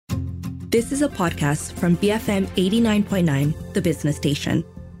This is a podcast from BFM 89.9, the business station.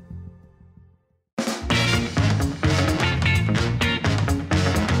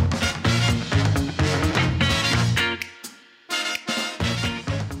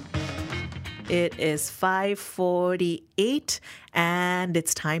 It is 5:48 and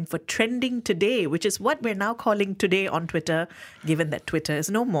it's time for Trending Today, which is what we're now calling Today on Twitter, given that Twitter is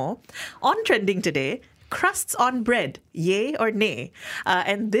no more. On Trending Today, crusts on bread, yay or nay?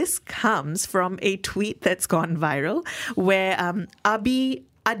 And this comes from a tweet that's gone viral where Adiba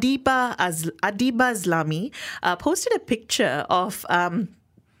Islami posted a picture of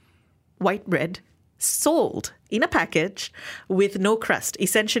white bread sold in a package with no crust,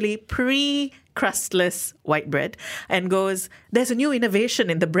 essentially pre-crustless white bread, and goes, there's a new innovation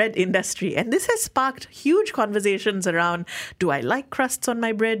in the bread industry. And this has sparked huge conversations around, do I like crusts on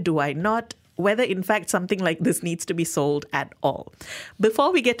my bread? Do I not? Whether, in fact, something like this needs to be sold at all.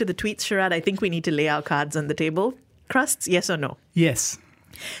 Before we get to the tweets, Sharad, I think we need to lay our cards on the table. Crusts, yes or no? Yes.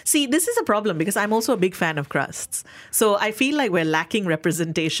 See, this is a problem because I'm also a big fan of crusts. So I feel like we're lacking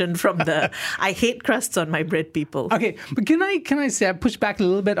representation from the I hate crusts on my bread people. Okay, but can I say I push back a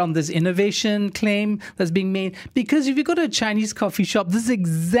little bit on this innovation claim that's being made? Because if you go to a Chinese coffee shop, this is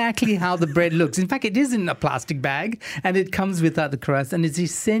exactly how the bread looks. In fact, it is in a plastic bag and it comes without the crust, and it's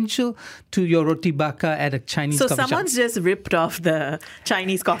essential to your roti bakar at a Chinese coffee shop. So someone's just ripped off the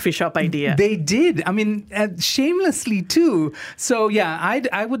Chinese coffee shop idea. They did. I mean, shamelessly too. So yeah,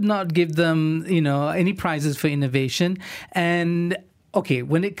 I would not give them, any prizes for innovation. And okay,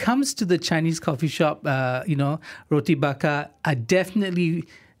 when it comes to the Chinese coffee shop, roti bakar, I definitely,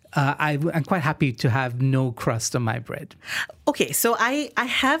 I'm quite happy to have no crust on my bread. Okay, so I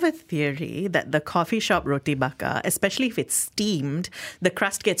have a theory that the coffee shop roti bakar, especially if it's steamed, the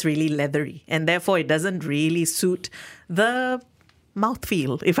crust gets really leathery, and therefore it doesn't really suit the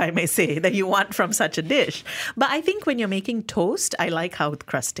mouthfeel, if I may say, that you want from such a dish. But I think when you're making toast, I like how the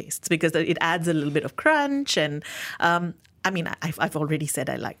crust tastes because it adds a little bit of crunch. And I've already said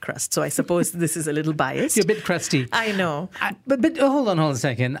I like crust, so I suppose this is a little biased. You're a bit crusty. I know. But hold on a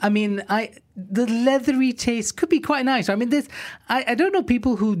second. I mean, the leathery taste could be quite nice. I mean, I don't know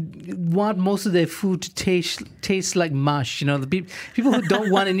people who want most of their food to taste like mush. The people who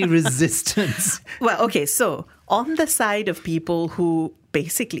don't want any resistance. Well, okay, so on the side of people who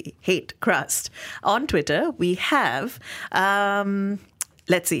basically hate crust, on Twitter we have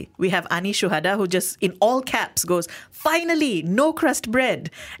let's see. We have Ani Shuhada, who just in all caps goes, finally, no crust bread.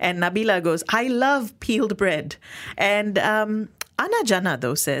 And Nabila goes, I love peeled bread. And Anna Jana,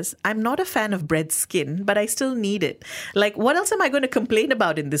 though, says, I'm not a fan of bread skin, but I still need it. Like, what else am I going to complain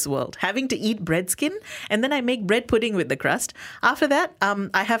about in this world? Having to eat bread skin? And then I make bread pudding with the crust. After that,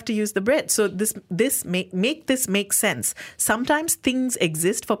 I have to use the bread. So make this make sense. Sometimes things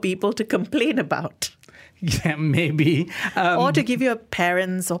exist for people to complain about. Yeah, maybe. Or to give your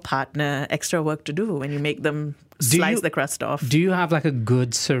parents or partner extra work to do when you make them slice the crust off. Do you have like a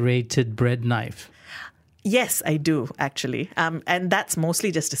good serrated bread knife? Yes, I do, actually. And that's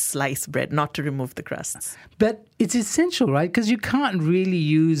mostly just to slice bread, not to remove the crusts. But it's essential, right? Because you can't really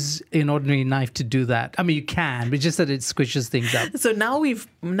use an ordinary knife to do that. I mean, you can, but just that it squishes things up. So now we've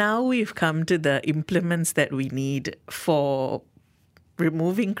come to the implements that we need for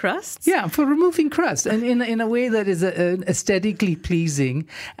removing crusts? Yeah, for removing crust, and in a way that is aesthetically pleasing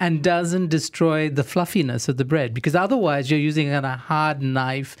and doesn't destroy the fluffiness of the bread. Because otherwise, you're using a kind of hard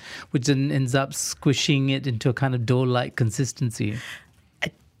knife, which then ends up squishing it into a kind of dough-like consistency.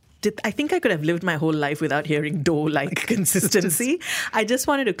 I think I could have lived my whole life without hearing dough-like consistency. I just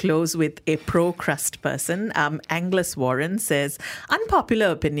wanted to close with a pro-crust person. Angus Warren says,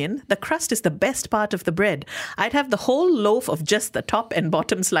 unpopular opinion, the crust is the best part of the bread. I'd have the whole loaf of just the top and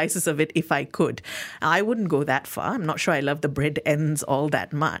bottom slices of it if I could. I wouldn't go that far. I'm not sure I love the bread ends all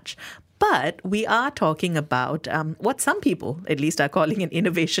that much. But we are talking about what some people, at least, are calling an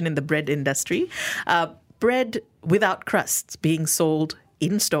innovation in the bread industry. Bread without crusts being sold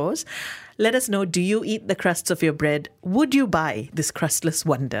in stores. Let us know, do you eat the crusts of your bread? Would you buy this crustless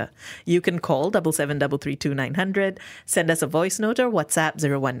wonder? You can call 77332900, send us a voice note or WhatsApp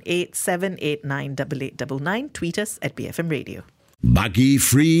 018-789-8899, tweet us at BFM Radio. Bagi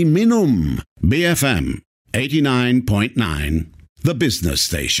free minum. BFM 89.9, the business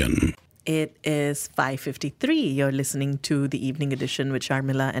station. It is 5:53. You're listening to the Evening Edition with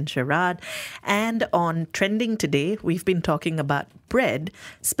Sharmila and Sharad. And on Trending Today, we've been talking about bread,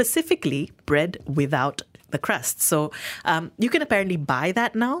 specifically bread without the crust. So you can apparently buy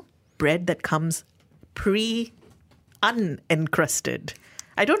that now, bread that comes pre-unencrusted.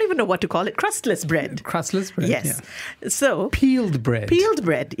 I don't even know what to call it. Crustless bread. Crustless bread. Yes. Yeah. So Peeled bread. Peeled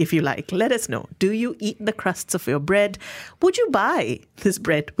bread, if you like. Let us know. Do you eat the crusts of your bread? Would you buy this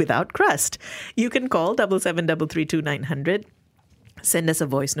bread without crust? You can call 77332900. Send us a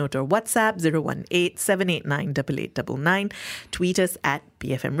voice note or WhatsApp 018-789-8899. Tweet us at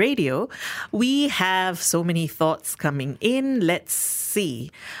BFM Radio. We have so many thoughts coming in. Let's see.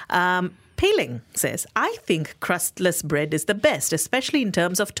 Peiling says, I think crustless bread is the best, especially in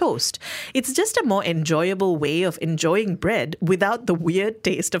terms of toast. It's just a more enjoyable way of enjoying bread without the weird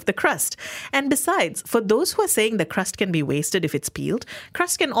taste of the crust. And besides, for those who are saying the crust can be wasted if it's peeled,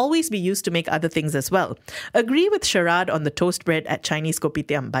 crust can always be used to make other things as well. Agree with Sharad on the toast bread at Chinese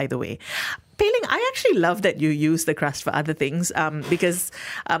Kopitiam, by the way. Peiling, I actually love that you use the crust for other things because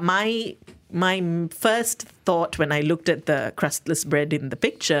my first thought when I looked at the crustless bread in the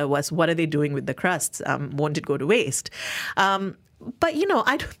picture was, what are they doing with the crusts? Won't it go to waste? But,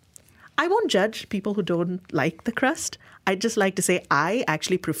 I won't judge people who don't like the crust. I'd just like to say I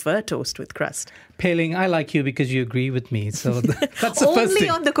actually prefer toast with crust. Peiling, I like you because you agree with me. So that's the first thing. Only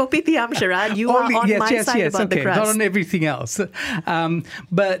on the Kopitiam, Sharad. You are on my side about the crust. Not on everything else.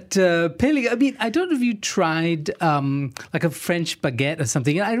 But Peiling, I mean, I don't know if you tried like a French baguette or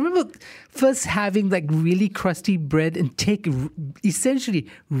something. I remember first having like really crusty bread and essentially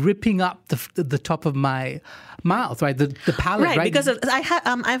ripping up the top of my mouth, right? The palate, right? Because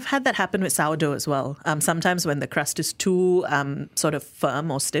I've had that happen with sourdough as well. Sometimes when the crust is too sort of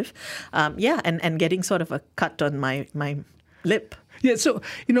firm or stiff, and getting sort of a cut on my lip. Yeah, so,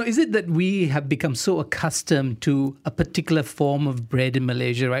 is it that we have become so accustomed to a particular form of bread in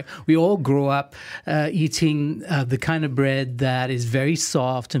Malaysia, right? We all grow up eating the kind of bread that is very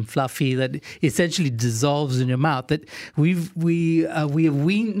soft and fluffy, that essentially dissolves in your mouth, that we're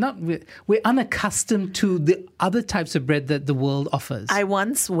unaccustomed to the other types of bread that the world offers. I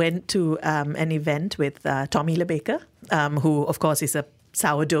once went to an event with Tommy Le Baker, who, of course, is a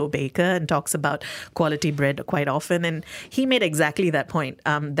sourdough baker and talks about quality bread quite often. And he made exactly that point,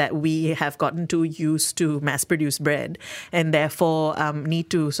 that we have gotten too used to mass-produced bread and therefore need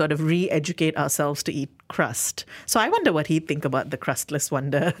to sort of re-educate ourselves to eat crust. So I wonder what he'd think about the crustless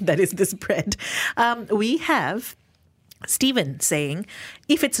wonder that is this bread. We have Stephen saying,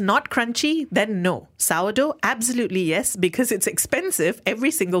 if it's not crunchy, then no. Sourdough, absolutely yes, because it's expensive.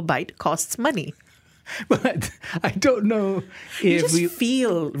 Every single bite costs money. But I don't know if you just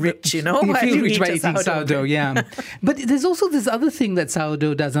feel rich, You feel rich by eating sourdough, yeah. But there's also this other thing that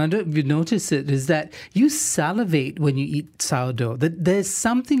sourdough does, and I don't know if you notice it, is that you salivate when you eat sourdough. That there's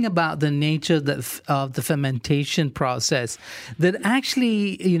something about the nature of the fermentation process that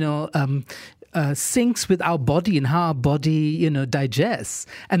actually, syncs with our body and how our body, digests.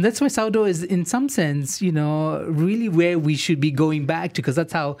 And that's why sourdough is, in some sense, really where we should be going back to, because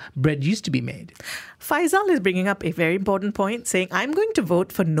that's how bread used to be made. Faisal is bringing up a very important point, saying, I'm going to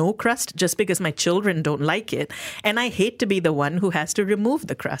vote for no crust just because my children don't like it, and I hate to be the one who has to remove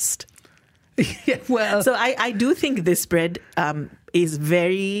the crust. Yeah, well, so I do think this bread is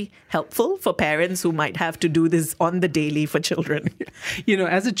very helpful for parents who might have to do this on the daily for children.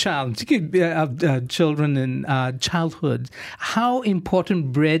 As a child, children in childhood, how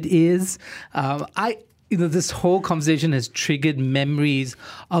important bread is. This whole conversation has triggered memories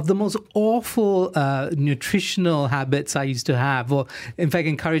of the most awful nutritional habits I used to have, or in fact,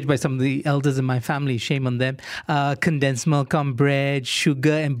 encouraged by some of the elders in my family, shame on them. Condensed milk on bread,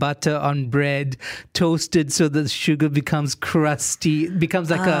 sugar and butter on bread, toasted so that the sugar becomes crusty. It becomes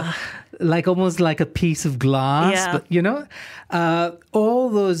almost like a piece of glass. Yeah. But, all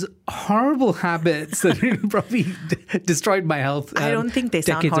those horrible habits that probably destroyed my health. I don't think they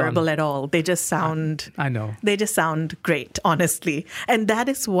sound horrible at all. They just sound... I know. They just sound great, honestly. And that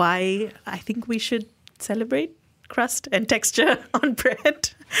is why I think we should celebrate crust and texture on bread.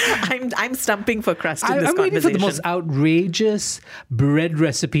 I'm stumping for crust in this I'm conversation. waiting for the most outrageous bread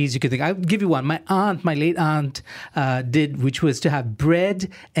recipes you can think. I'll give you one. My late aunt, did, which was to have bread,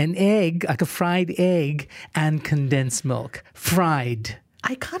 an egg, like a fried egg, and condensed milk. Fried.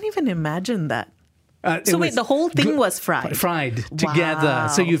 I can't even imagine that. The whole thing was fried? Fried together. Wow.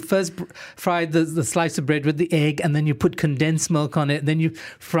 So you first fried the slice of bread with the egg, and then you put condensed milk on it, and then you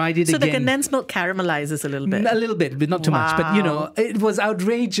fried it again. So the condensed milk caramelizes a little bit? A little bit, but not too much. But, it was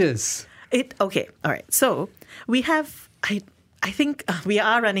outrageous. Okay, all right. So we have... I think we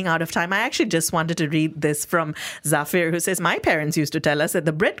are running out of time. I actually just wanted to read this from Zafir, who says, my parents used to tell us that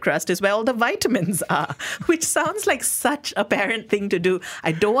the bread crust is where all the vitamins are, which sounds like such a parent thing to do.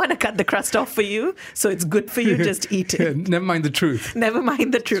 I don't want to cut the crust off for you, so it's good for you, just eat it. Never mind the truth. Never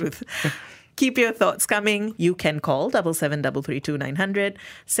mind the truth. Keep your thoughts coming. You can call 77332900.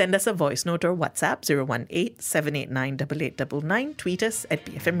 Send us a voice note or WhatsApp 018-789-8899. Tweet us at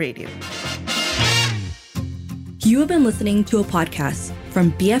BFM Radio. You have been listening to a podcast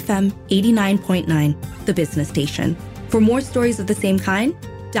from BFM 89.9, the business station. For more stories of the same kind,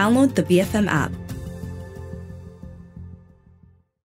 download the BFM app.